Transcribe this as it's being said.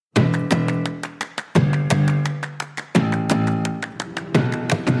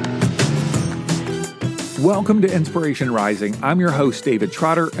Welcome to Inspiration Rising. I'm your host, David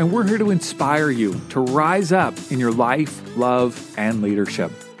Trotter, and we're here to inspire you to rise up in your life, love, and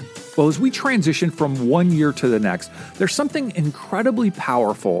leadership. Well, as we transition from one year to the next, there's something incredibly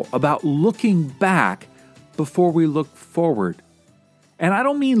powerful about looking back before we look forward. And I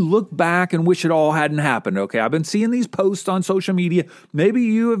don't mean look back and wish it all hadn't happened, okay? I've been seeing these posts on social media. Maybe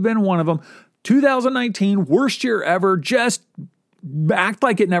you have been one of them. 2019, worst year ever, just act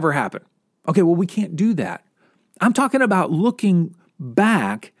like it never happened. Okay, well, we can't do that. I'm talking about looking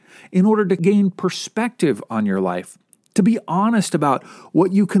back in order to gain perspective on your life, to be honest about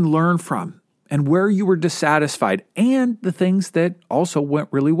what you can learn from and where you were dissatisfied and the things that also went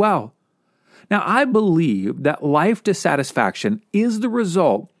really well. Now, I believe that life dissatisfaction is the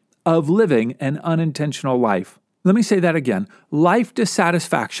result of living an unintentional life. Let me say that again. Life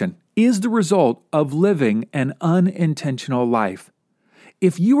dissatisfaction is the result of living an unintentional life.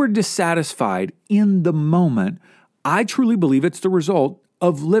 If you are dissatisfied in the moment, I truly believe it's the result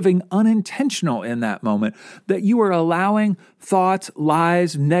of living unintentional in that moment, that you are allowing thoughts,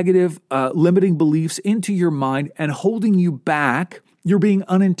 lies, negative, limiting beliefs into your mind and holding you back. You're being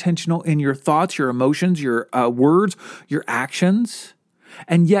unintentional in your thoughts, your emotions, your words, your actions.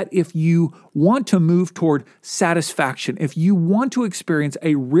 And yet, if you want to move toward satisfaction, if you want to experience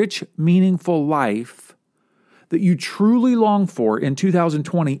a rich, meaningful life that you truly long for in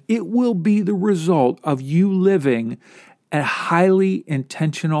 2020, it will be the result of you living a highly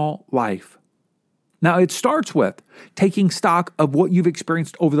intentional life. Now, it starts with taking stock of what you've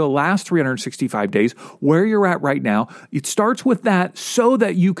experienced over the last 365 days, where you're at right now. It starts with that so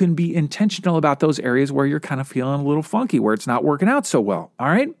that you can be intentional about those areas where you're kind of feeling a little funky, where it's not working out so well. All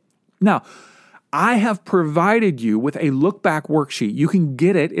right? Now, I have provided you with a look back worksheet. You can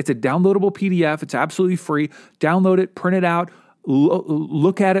get it. It's a downloadable PDF. It's absolutely free. Download it, print it out,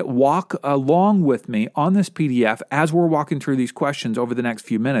 look at it, walk along with me on this PDF as we're walking through these questions over the next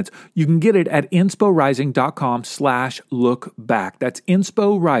few minutes. You can get it at insporising.com/lookback. That's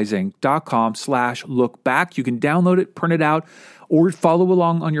insporising.com/lookback. You can download it, print it out, or follow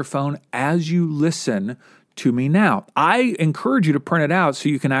along on your phone as you listen to me now. I encourage you to print it out so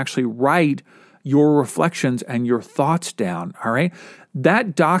you can actually write your reflections and your thoughts down, all right?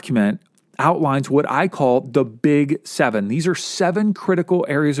 That document outlines what I call the Big Seven. These are 7 critical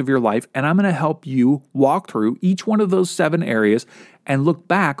areas of your life, and I'm going to help you walk through each one of those 7 areas and look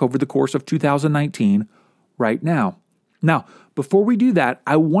back over the course of 2019 right now. Now, before we do that,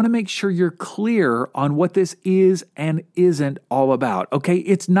 I want to make sure you're clear on what this is and isn't all about, okay?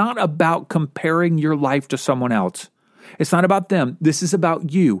 It's not about comparing your life to someone else. It's not about them. This is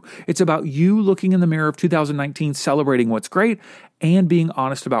about you. It's about you looking in the mirror of 2019, celebrating what's great, and being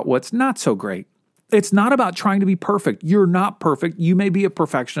honest about what's not so great. It's not about trying to be perfect. You're not perfect. You may be a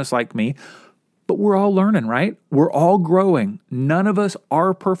perfectionist like me, but we're all learning, right? We're all growing. None of us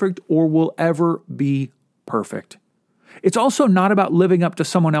are perfect or will ever be perfect. It's also not about living up to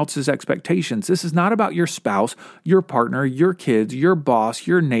someone else's expectations. This is not about your spouse, your partner, your kids, your boss,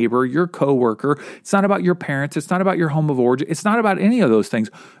 your neighbor, your coworker. It's not about your parents. It's not about your home of origin. It's not about any of those things.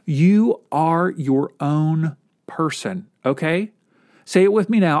 You are your own person, okay? Say it with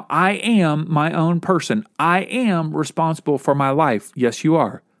me now. I am my own person. I am responsible for my life. Yes, you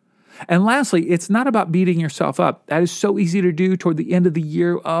are. And lastly, it's not about beating yourself up. That is so easy to do toward the end of the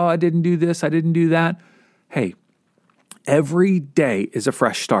year. Oh, I didn't do this. I didn't do that. Hey, every day is a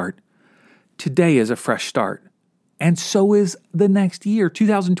fresh start. Today is a fresh start. And so is the next year.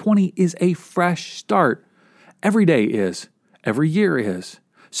 2020 is a fresh start. Every day is. Every year is.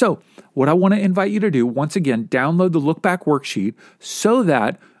 So what I want to invite you to do, once again, download the Look Back worksheet so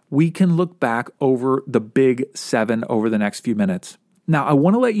that we can look back over the Big 7 over the next few minutes. Now, I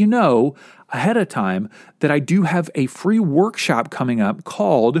want to let you know ahead of time that I do have a free workshop coming up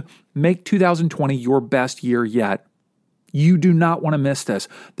called Make 2020 Your Best Year Yet. You do not want to miss this.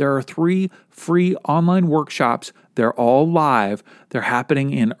 There are 3 free online workshops. They're all live. They're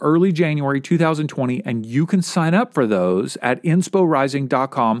happening in early January 2020, and you can sign up for those at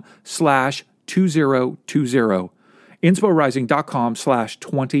insporising.com/2020.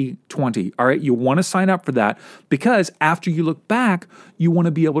 insporising.com/2020. All right, you want to sign up for that because after you look back, you want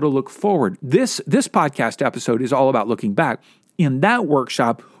to be able to look forward. This podcast episode is all about looking back. In that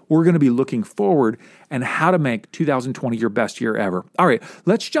workshop, we're going to be looking forward and how to make 2020 your best year ever. All right,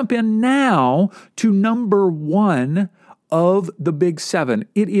 let's jump in now to number 1 of the Big 7.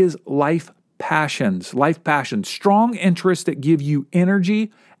 It is life passions. Life passions, strong interests that give you energy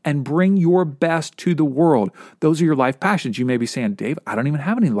and bring your best to the world. Those are your life passions. You may be saying, Dave, I don't even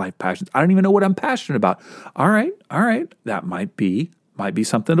have any life passions. I don't even know what I'm passionate about. All right. That might be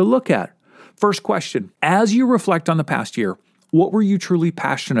something to look at. First question, as you reflect on the past year, what were you truly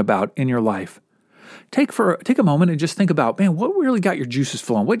passionate about in your life? Take a moment and just think about, man, what really got your juices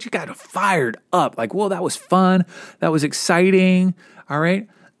flowing? What you got fired up? Like, well, that was fun. That was exciting. All right.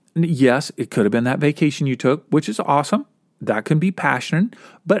 Yes, it could have been that vacation you took, which is awesome. That can be passionate.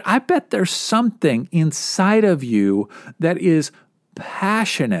 But I bet there's something inside of you that is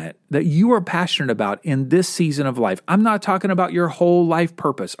passionate, that you are passionate about in this season of life. I'm not talking about your whole life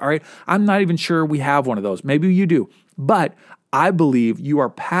purpose. All right. I'm not even sure we have one of those. Maybe you do. But I believe you are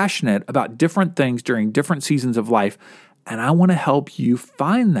passionate about different things during different seasons of life, and I want to help you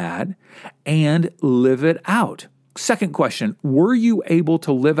find that and live it out. Second question, were you able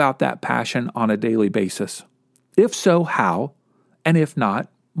to live out that passion on a daily basis? If so, how? And if not,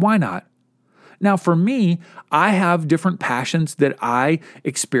 why not? Now, for me, I have different passions that I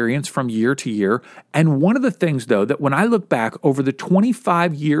experience from year to year. And one of the things, though, that when I look back over the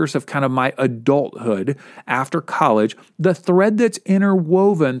 25 years of kind of my adulthood after college, the thread that's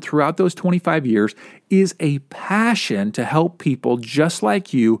interwoven throughout those 25 years is a passion to help people just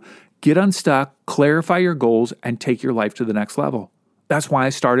like you get unstuck, clarify your goals, and take your life to the next level. That's why I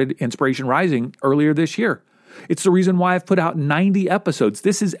started Inspiration Rising earlier this year. It's the reason why I've put out 90 episodes.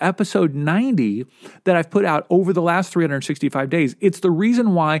 This is episode 90 that I've put out over the last 365 days. It's the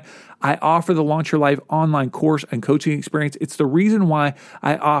reason why I offer the Launch Your Life online course and coaching experience. It's the reason why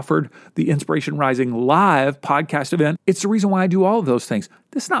I offered the Inspiration Rising live podcast event. It's the reason why I do all of those things.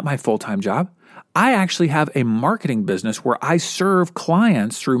 This is not my full-time job. I actually have a marketing business where I serve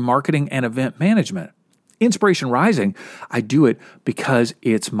clients through marketing and event management. Inspiration Rising, I do it because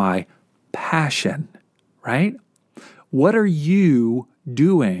it's my passion. Right? What are you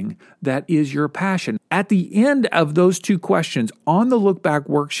doing that is your passion? At the end of those two questions on the look back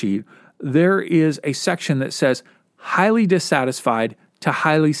worksheet, there is a section that says highly dissatisfied to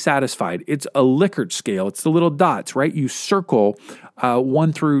highly satisfied. It's a Likert scale. It's the little dots, right? You circle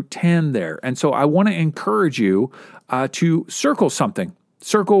 1 through 10 there. And so I want to encourage you to circle something.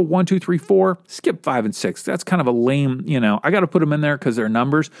 Circle 1, 2, 3, 4, skip 5 and 6. That's kind of a lame, I got to put them in there because they're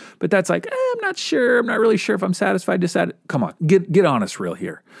numbers, but that's like, I'm not sure. I'm not really sure if I'm satisfied, decided. Come on, get honest real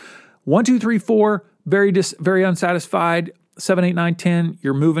here. 1, 2, 3, 4, very unsatisfied. 7, 8, 9, 10,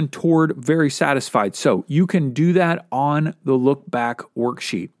 you're moving toward very satisfied. So you can do that on the look back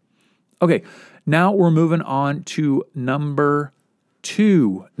worksheet. Okay, now we're moving on to number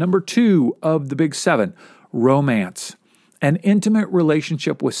 2. Number 2 of the big 7, romance. An intimate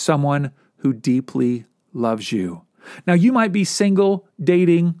relationship with someone who deeply loves you. Now, you might be single,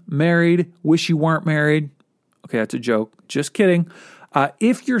 dating, married, wish you weren't married. Okay, that's a joke. Just kidding.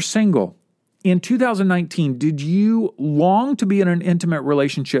 If you're single, in 2019, did you long to be in an intimate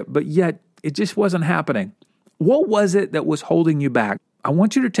relationship, but yet it just wasn't happening? What was it that was holding you back? I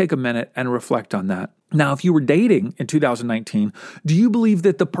want you to take a minute and reflect on that. Now, if you were dating in 2019, do you believe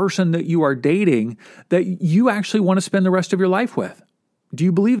that the person that you are dating, that you actually want to spend the rest of your life with? Do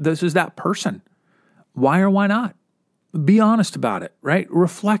you believe this is that person? Why or why not? Be honest about it, right?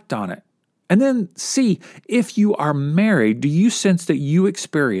 Reflect on it. And then see, if you are married, do you sense that you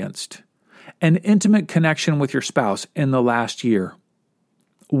experienced an intimate connection with your spouse in the last year?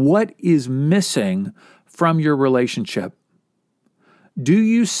 What is missing from your relationship? Do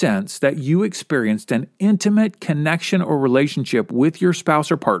you sense that you experienced an intimate connection or relationship with your spouse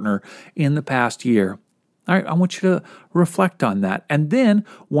or partner in the past year? All right, I want you to reflect on that. And then,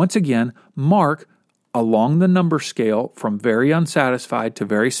 once again, mark along the number scale from very unsatisfied to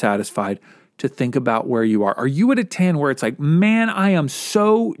very satisfied to think about where you are. Are you at a 10 where it's like, man, I am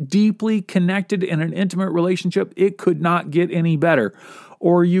so deeply connected in an intimate relationship, it could not get any better?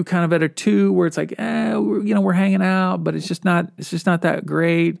 Or are you kind of at a 2 where it's like, we're hanging out, but it's just not that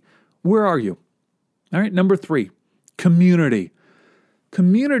great? Where are you? All right, number 3, community.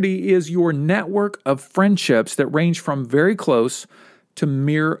 Community is your network of friendships that range from very close to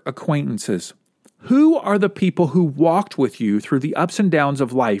mere acquaintances. Who are the people who walked with you through the ups and downs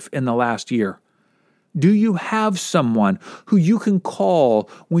of life in the last year? Do you have someone who you can call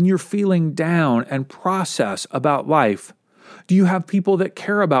when you're feeling down and process about life? Do you have people that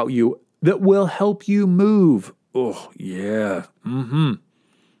care about you that will help you move? Oh, yeah.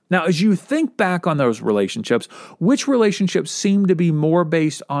 Now, as you think back on those relationships, which relationships seem to be more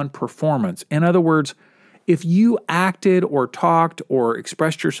based on performance? In other words, if you acted or talked or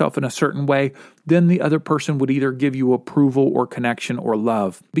expressed yourself in a certain way, then the other person would either give you approval or connection or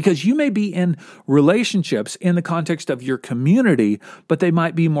love. Because you may be in relationships in the context of your community, but they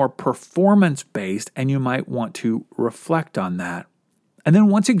might be more performance-based, and you might want to reflect on that. And then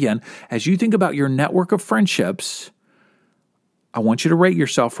once again, as you think about your network of friendships, I want you to rate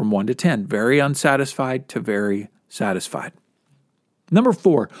yourself from 1 to 10, very unsatisfied to very satisfied. Number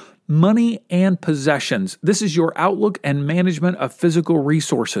 4, money and possessions. This is your outlook and management of physical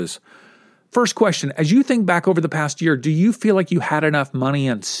resources. First question, as you think back over the past year, do you feel like you had enough money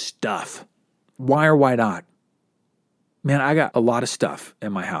and stuff? Why or why not? Man, I got a lot of stuff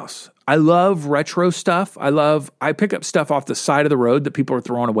in my house. I love retro stuff. I pick up stuff off the side of the road that people are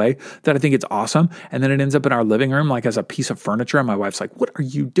throwing away that I think it's awesome. And then it ends up in our living room like as a piece of furniture. And my wife's like, what are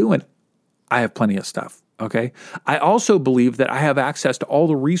you doing? I have plenty of stuff. Okay. I also believe that I have access to all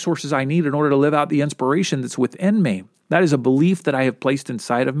the resources I need in order to live out the inspiration that's within me. That is a belief that I have placed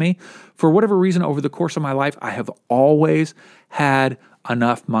inside of me. For whatever reason, over the course of my life, I have always had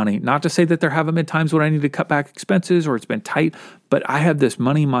enough money. Not to say that there haven't been times when I need to cut back expenses or it's been tight, but I have this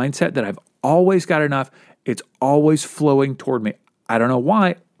money mindset that I've always got enough. It's always flowing toward me. I don't know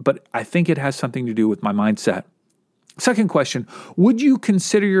why, but I think it has something to do with my mindset. Second question, would you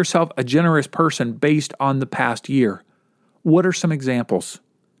consider yourself a generous person based on the past year? What are some examples?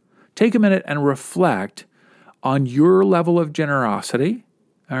 Take a minute and reflect on your level of generosity,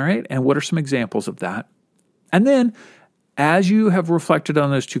 all right? And what are some examples of that? And then, as you have reflected on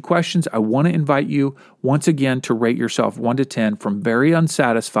those 2 questions, I want to invite you once again to rate yourself 1 to 10 from very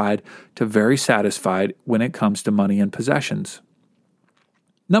unsatisfied to very satisfied when it comes to money and possessions.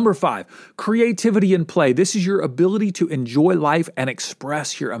 Number 5, creativity and play. This is your ability to enjoy life and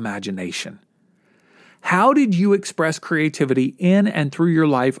express your imagination. How did you express creativity in and through your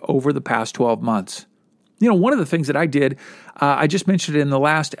life over the past 12 months? You know, one of the things that I did, I just mentioned it in the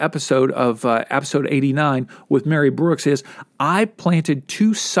last episode of episode 89 with Mary Brooks, is I planted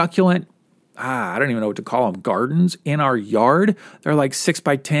 2 succulent, I don't even know what to call them, gardens in our yard. They're like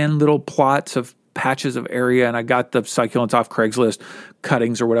 6x10 little plots of patches of area, and I got the succulents off Craigslist,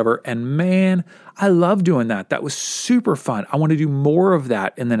 cuttings or whatever. And man, I love doing that. That was super fun. I want to do more of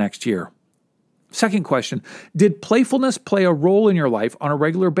that in the next year. Second question, did playfulness play a role in your life on a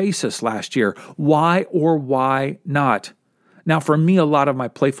regular basis last year? Why or why not? Now, for me, a lot of my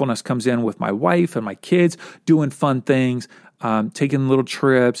playfulness comes in with my wife and my kids, doing fun things, taking little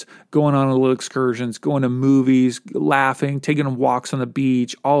trips, going on little excursions, going to movies, laughing, taking walks on the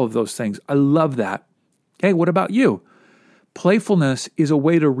beach, all of those things. I love that. Okay, what about you? Playfulness is a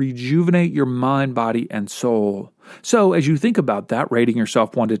way to rejuvenate your mind, body, and soul. So as you think about that, rating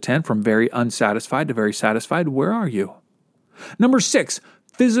yourself 1 to 10 from very unsatisfied to very satisfied, where are you? Number 6,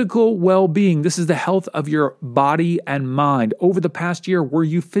 physical well-being. This is the health of your body and mind. Over the past year, were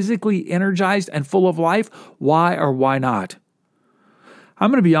you physically energized and full of life? Why or why not? I'm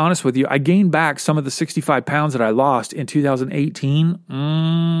going to be honest with you. I gained back some of the 65 pounds that I lost in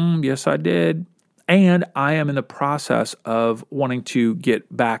 2018. Yes, I did. And I am in the process of wanting to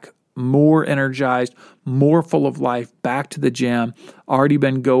get back more energized, more full of life, back to the gym. Already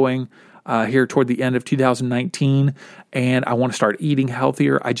been going here toward the end of 2019, and I want to start eating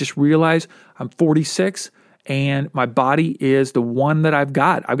healthier. I just realized I'm 46, and my body is the one that I've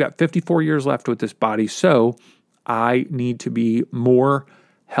got. I've got 54 years left with this body, so I need to be more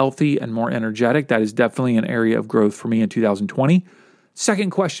healthy and more energetic. That is definitely an area of growth for me in 2020. Second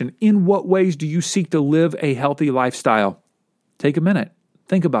question, in what ways do you seek to live a healthy lifestyle? Take a minute.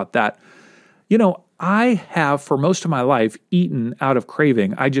 Think about that. You know, I have for most of my life eaten out of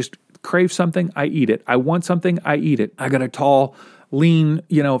craving. I just crave something, I eat it. I want something, I eat it. I got a tall, lean,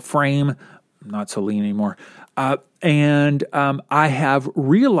 frame. I'm not so lean anymore. And I have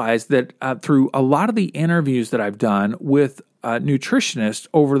realized that through a lot of the interviews that I've done with nutritionists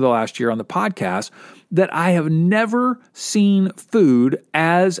over the last year on the podcast, that I have never seen food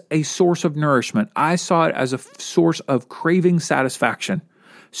as a source of nourishment. I saw it as a source of craving satisfaction.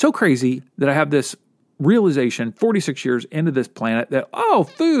 So crazy that I have this realization 46 years into this planet that,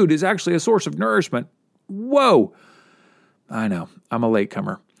 food is actually a source of nourishment. Whoa. I know. I'm a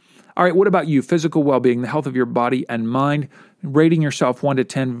latecomer. All right, what about you? Physical well-being, the health of your body and mind, rating yourself 1 to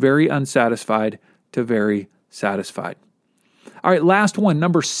 10, very unsatisfied to very satisfied. All right, last one,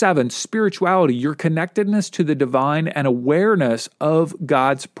 number 7, spirituality, your connectedness to the divine and awareness of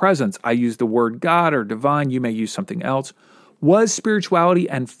God's presence. I use the word God or divine. You may use something else. Was spirituality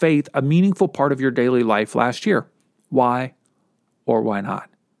and faith a meaningful part of your daily life last year? Why or why not?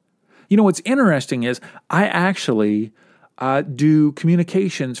 You know, what's interesting is I actually do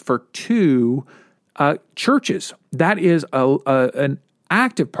communications for 2 churches. That is an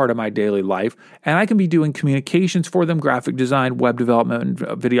active part of my daily life, and I can be doing communications for them, graphic design, web development,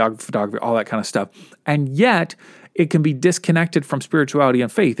 videography, photography, all that kind of stuff. And yet, it can be disconnected from spirituality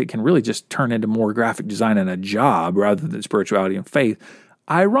and faith. It can really just turn into more graphic design and a job rather than spirituality and faith.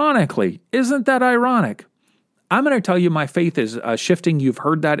 Ironically, isn't that ironic? I'm going to tell you my faith is shifting. You've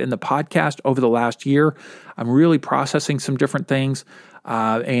heard that in the podcast over the last year. I'm really processing some different things.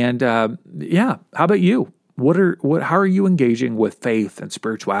 How about you? How are you engaging with faith and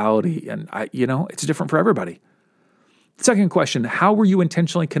spirituality? And it's different for everybody. Second question, how were you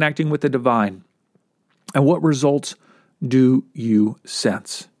intentionally connecting with the divine? And what results do you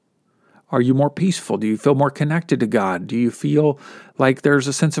sense? Are you more peaceful? Do you feel more connected to God? Do you feel like there's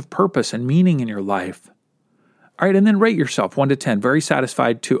a sense of purpose and meaning in your life? All right, and then rate yourself 1 to 10, very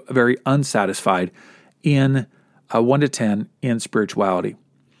satisfied to very unsatisfied in 1 to 10 in spirituality.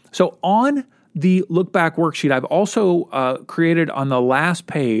 So on the look back worksheet, I've also created on the last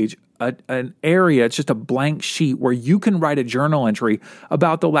page an area, it's just a blank sheet where you can write a journal entry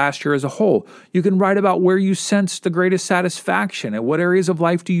about the last year as a whole. You can write about where you sense the greatest satisfaction and what areas of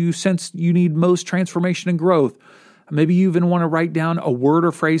life do you sense you need most transformation and growth. Maybe you even want to write down a word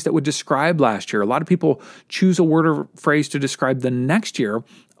or phrase that would describe last year. A lot of people choose a word or phrase to describe the next year.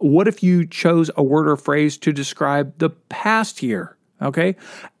 What if you chose a word or phrase to describe the past year? Okay.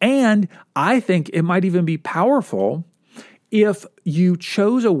 And I think it might even be powerful if you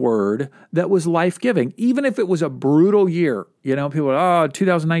chose a word that was life-giving, even if it was a brutal year. People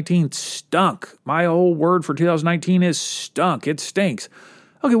 2019 stunk. My whole word for 2019 is stunk. It stinks.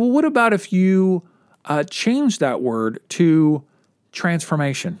 Okay, well, what about if you change that word to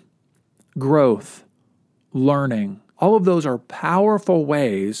transformation, growth, learning? All of those are powerful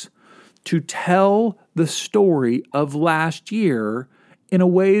ways to tell the story of last year in a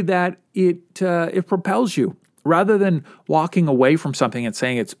way that it propels you. Rather than walking away from something and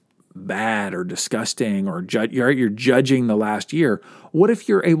saying it's bad or disgusting or you're judging the last year, what if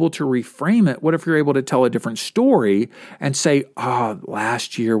you're able to reframe it? What if you're able to tell a different story and say,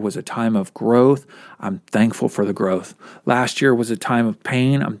 last year was a time of growth. I'm thankful for the growth. Last year was a time of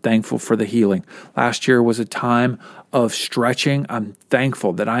pain. I'm thankful for the healing. Last year was a time of stretching. I'm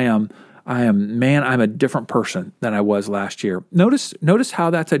thankful that I'm a different person than I was last year. Notice how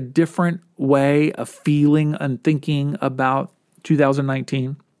that's a different way of feeling and thinking about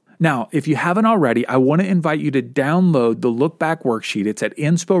 2019. Now, if you haven't already, I want to invite you to download the Look Back worksheet. It's at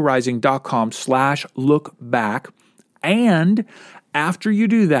insporising.com/lookback. And after you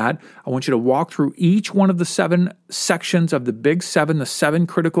do that, I want you to walk through each one of the 7 sections of the big 7, the 7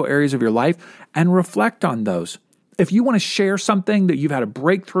 critical areas of your life, and reflect on those. If you want to share something that you've had a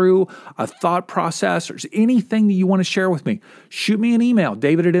breakthrough, a thought process, or anything that you want to share with me, shoot me an email,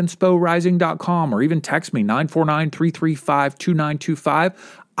 david@insporising.com, or even text me, 949-335-2925.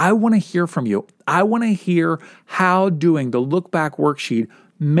 I want to hear from you. I want to hear how doing the Look Back worksheet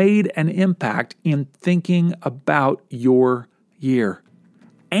made an impact in thinking about your year.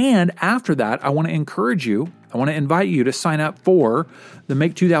 And after that, I want to invite you to sign up for the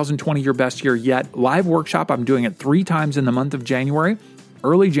Make 2020 Your Best Year Yet live workshop. I'm doing it 3 times in the month of January,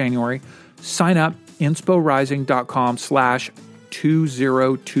 early January. Sign up,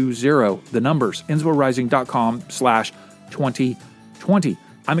 insporising.com/2020. The numbers, insporising.com/2020.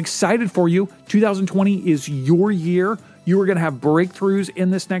 I'm excited for you. 2020 is your year. You are going to have breakthroughs in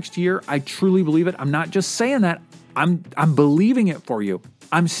this next year. I truly believe it. I'm not just saying that. I'm believing it for you.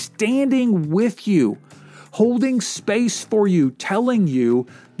 I'm standing with you, holding space for you, telling you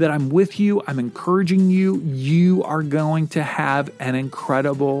that I'm with you. I'm encouraging you. You are going to have an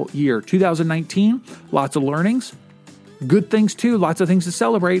incredible year. 2019, lots of learnings, good things too, lots of things to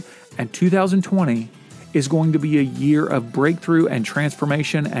celebrate. And 2020 is going to be a year of breakthrough and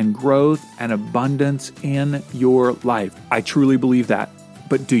transformation and growth and abundance in your life. I truly believe that.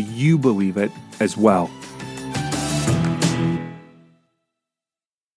 But do you believe it as well?